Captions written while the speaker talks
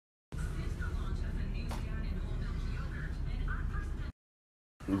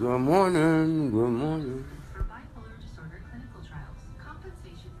Good morning. Good morning. For bipolar disorder clinical trials,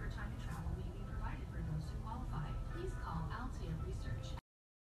 compensation for time and travel may be provided for those who qualify. Please call Altea Research.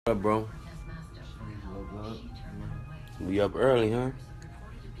 What up, bro? We up early, huh?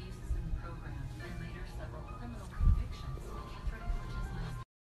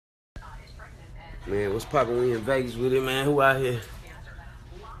 Man, what's poppin'? We in Vegas with it, man. Who out here?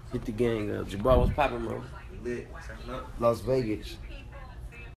 Hit the gang up. Jabbar, what's poppin', bro? Lit. Las Vegas.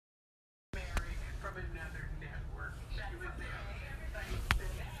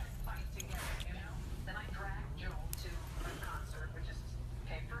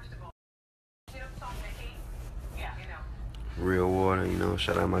 Real water, you know.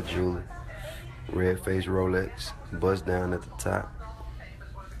 Shout out my jeweler. Red face Rolex. Bust down at the top.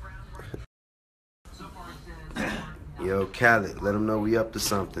 Yo, Khaled, let them know we up to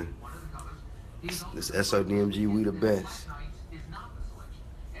something. This SODMG, we the best.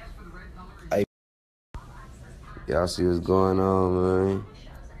 Hey, y'all see what's going on, man?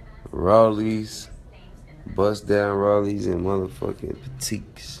 Raleighs, bust down Raleighs and motherfucking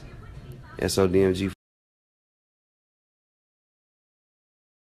Petites. SODMG.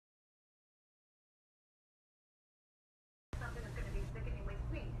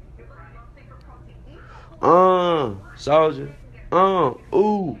 Soulja.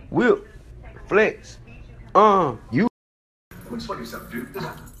 Ooh, whip, flex. You. Don't explain yourself, dude.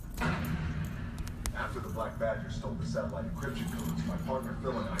 After the Black Badger stole the satellite encryption codes, my partner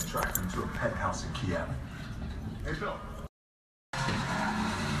Phil and I tracked him to a penthouse in Kiev. Hey, Phil.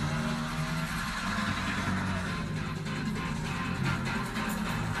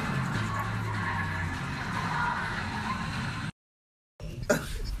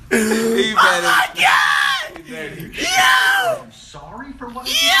 Oh my God! Yo! I'm sorry for what I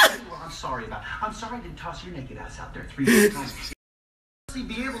did. Well, I'm sorry about. I'm sorry I didn't toss your naked ass out there 3 times.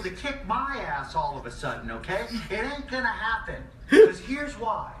 Be able to kick my ass all of a sudden, okay? It ain't gonna happen. Because here's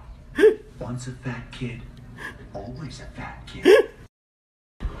why. Once a fat kid, always a fat kid.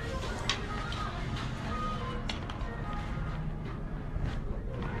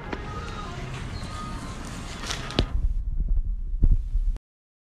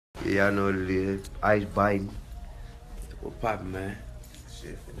 Yeah, y'all know what it is. Ice biting. What poppin', man?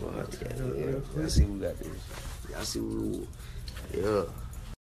 Shit. Yeah. Y'all see who got this. Y'all see who. Yeah.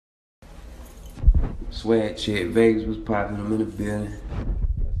 Swag check. Vegas was popping. I'm in the building.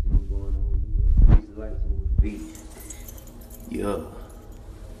 Y'all see what's going on. These lights on the beat. Yeah.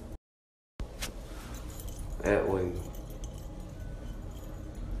 That way.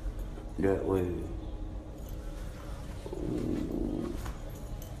 That way. Ooh.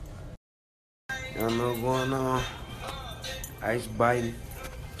 Y'all know what's going on. Ice biting.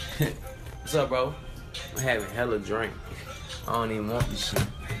 What's up, bro? I'm having hella drink. I don't even want this shit.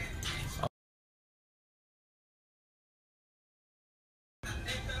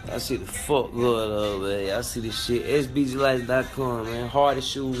 I see the fuck good over there. I see this shit. SBGLights.com, man. Hardest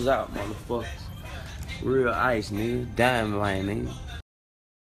shoes out, motherfuckers. Real ice, nigga. Diamond line, nigga.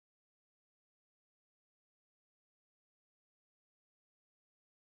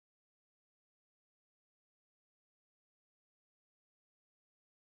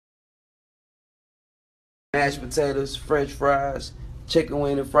 Mashed potatoes, french fries, chicken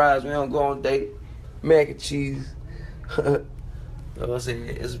wing and fries. We don't go on date. Mac and cheese. I said,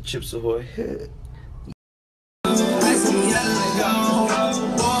 it's some Chips Ahoy.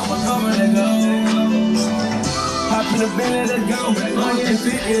 Hop in the bed, let's go. On your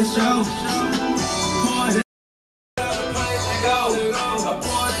fitness show. Let's go. Let's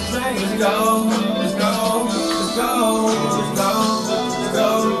go. Let's go. Let's go. Let's go.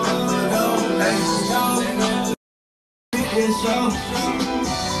 Let's go.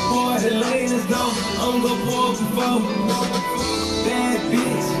 Boy, the lane, let's go. I'm gonna pour before. Bad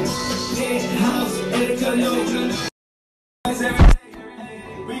bitch, dead house, and a canoe.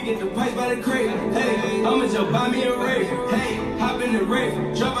 We get the pipe by the crate. Hey, I'ma just buy me a rave. Hey, hop in the rave,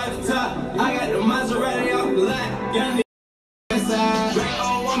 jump out the top. I got the Maserati off the line. Young nigga side, great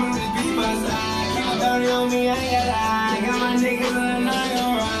old woman with the beat by side. Keep a 30 on me, I ain't got lie. Got my niggas and I ain't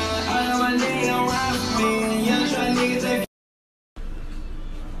gon' ride. I got my niggas gon' ride for me. Young try niggas, they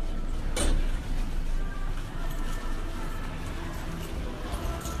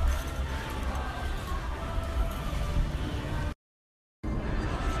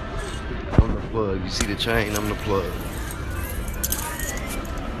plug. You see the chain, I'm the plug.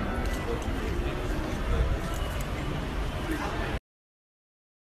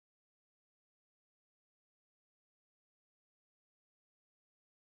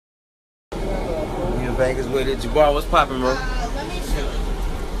 You in Vegas with it. Jabbar, what's poppin', bro? Let me show you.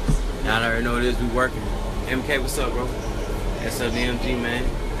 Y'all already know this, we working. MK, what's up, bro? SODMG, man.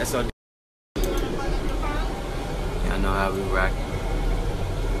 SODMG. Y'all know how we rock.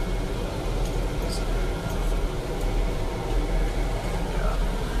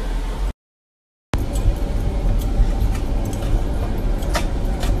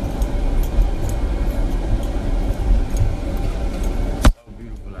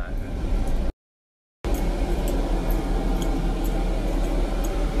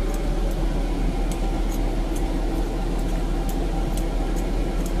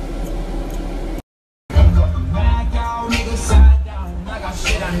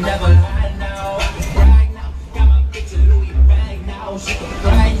 Never lie now. Right now, got my bitch a Louis bag now. She can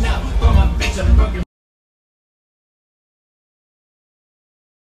right now, got my bitch a broken.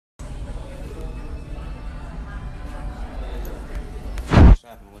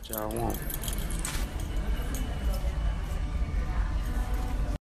 Shopping, what y'all want?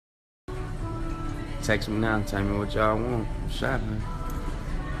 Text me now and tell me what y'all want. I'm shopping.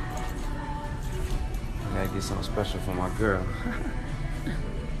 I gotta get something special for my girl.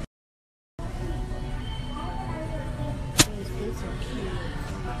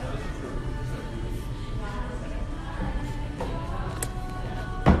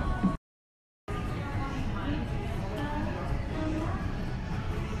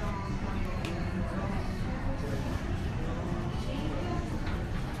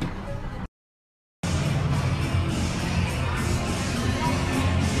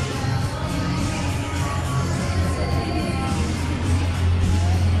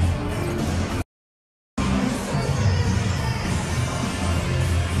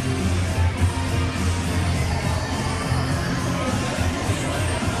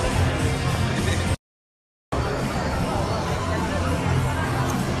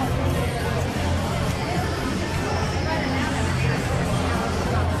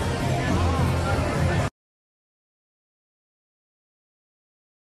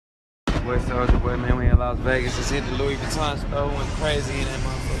 Boy, Soulja Boy, man, we in Las Vegas. Just hit the Louis Vuitton store, went crazy in that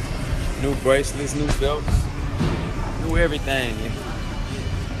motherfucker. New bracelets, new belts, new everything. Man.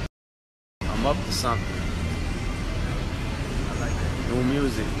 I'm up to something. I like that. New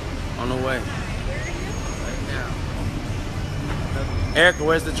music on the way. Right now. Erica,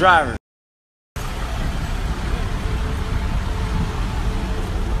 where's the driver?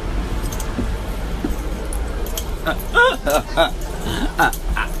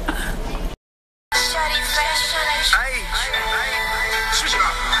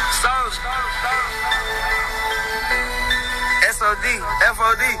 SOD,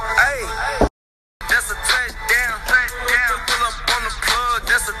 FOD, ayy. That's a touchdown. Pull up on the plug,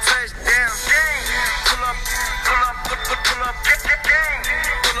 that's a touchdown. Pull up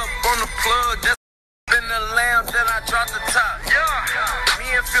on the plug, that's in the lounge, then I drop the top. Yeah, me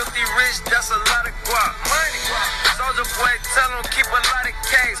and Filthy Rich, that's a lot of guap. Money, Soulja Boy, tell him keep a lot of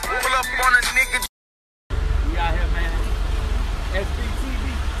case. Pull up on a nigga. We out here, man.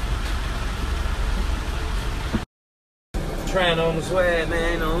 SBTV. Trying on the swag,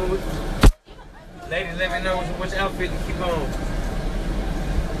 man. Ladies, let me know which outfit to keep on.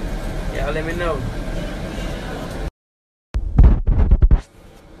 Y'all let me know.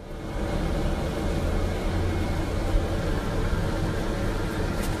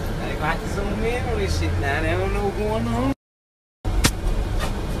 I got to zoom in on this shit now. They don't know what's going on.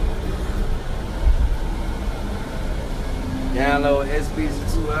 Download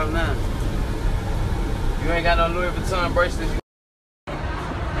SBZ2 out now. You ain't got no Louis Vuitton bracelets.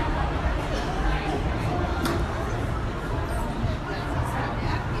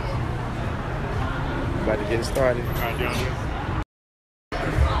 About to get it started. All right, down here.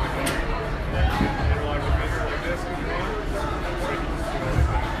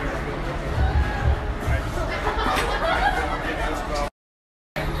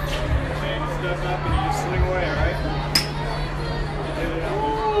 Step up and you just swing away, all right?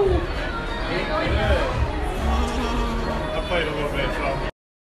 I played a little bit, so.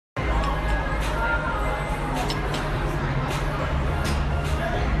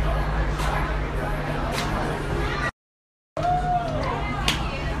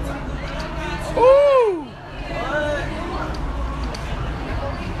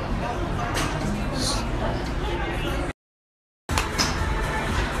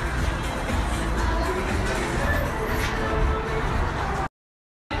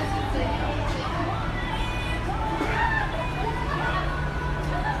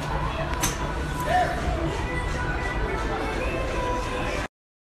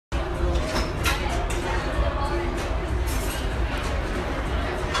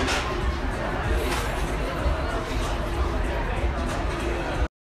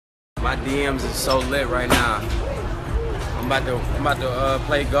 My DMs is so lit right now. I'm about to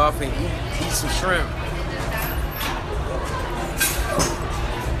play golf and eat some shrimp.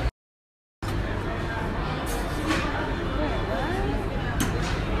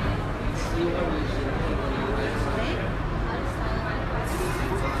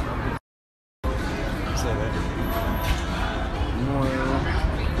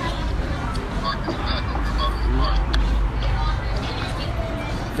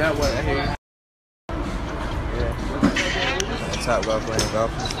 That what I hear. Yeah. Top golf playing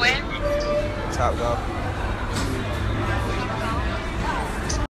golf. When? Top golf.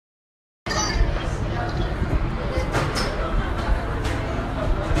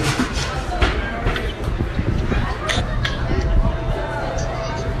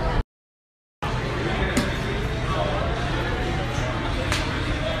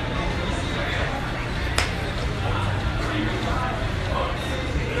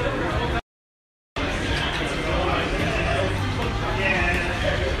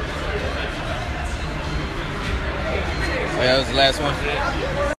 That was the last one.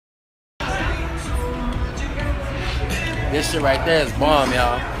 This shit right there is bomb,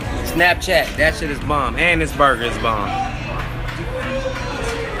 y'all. Snapchat, that shit is bomb. And this burger is bomb.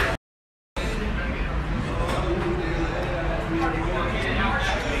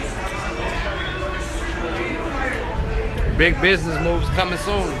 Big business moves coming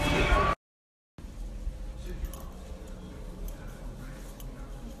soon.